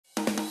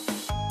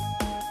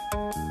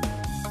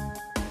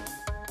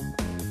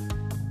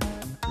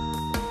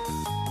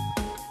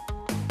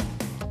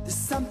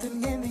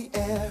something in the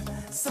air,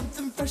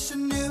 something fresh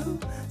and new.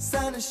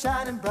 Sun is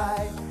shining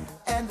bright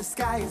and the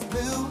sky is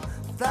blue.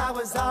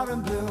 Flowers are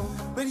in bloom,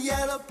 red,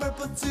 yellow,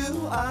 purple too.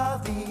 All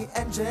the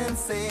engines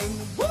sing,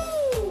 woo!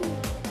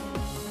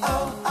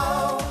 Oh,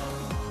 oh,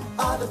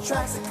 all the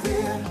tracks are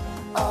clear.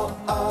 Oh,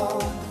 oh,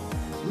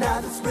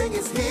 now the spring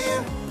is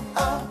here.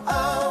 Oh,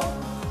 oh,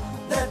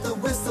 let the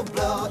whistle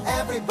blow.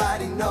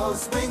 Everybody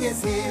knows spring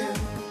is here.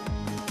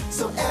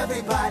 So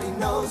everybody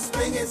knows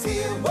spring is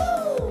here.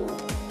 Woo!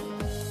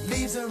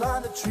 Leaves are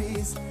on the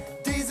trees,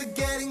 days are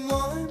getting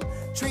warm.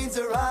 Trains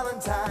are all on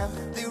time,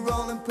 they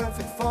roll in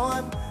perfect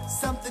form.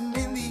 Something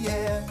in the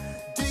air,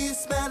 do you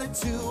smell it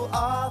too?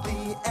 All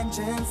the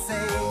engines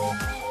sing.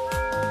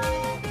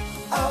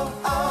 Oh,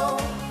 oh,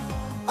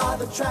 all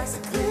the tracks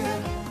are clear.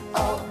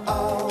 Oh,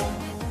 oh,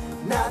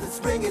 now that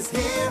spring is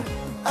here.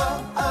 Oh,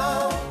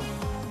 oh,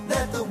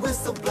 let the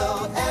whistle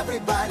blow.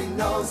 Everybody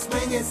knows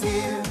spring is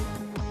here.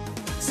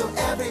 So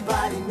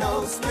everybody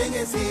knows spring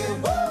is here.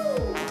 Woo!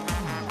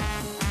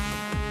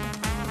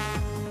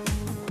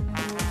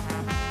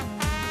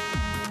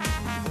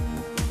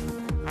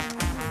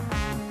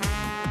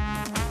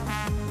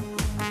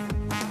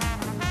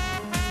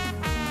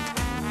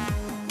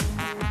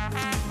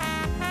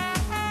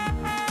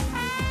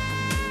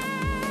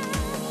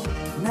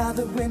 Now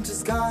the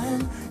winter's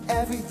gone,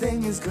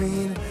 everything is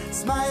green,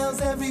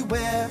 smiles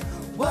everywhere,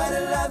 what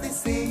a lovely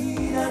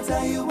scene. I'll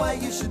tell you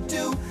what you should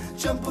do,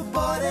 jump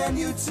aboard and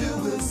you too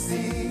will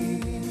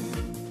see.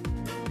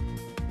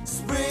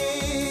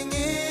 Spring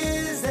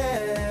is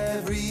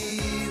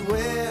everywhere.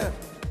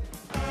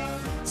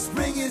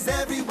 Spring is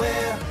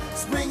everywhere.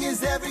 Spring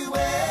is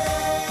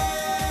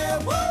everywhere.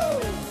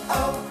 Woo!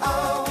 Oh,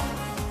 oh,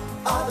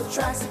 all the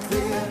tracks are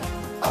clear.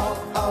 Oh,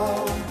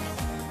 oh,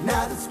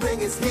 now that spring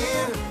is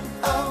here.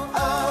 Oh,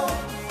 oh,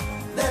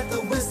 let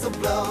the whistle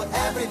blow.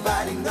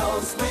 Everybody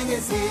knows spring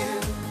is here.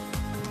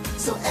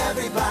 So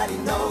everybody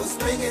knows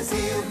spring is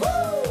here.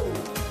 Woo!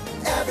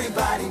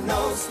 Everybody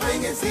knows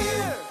spring is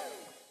here.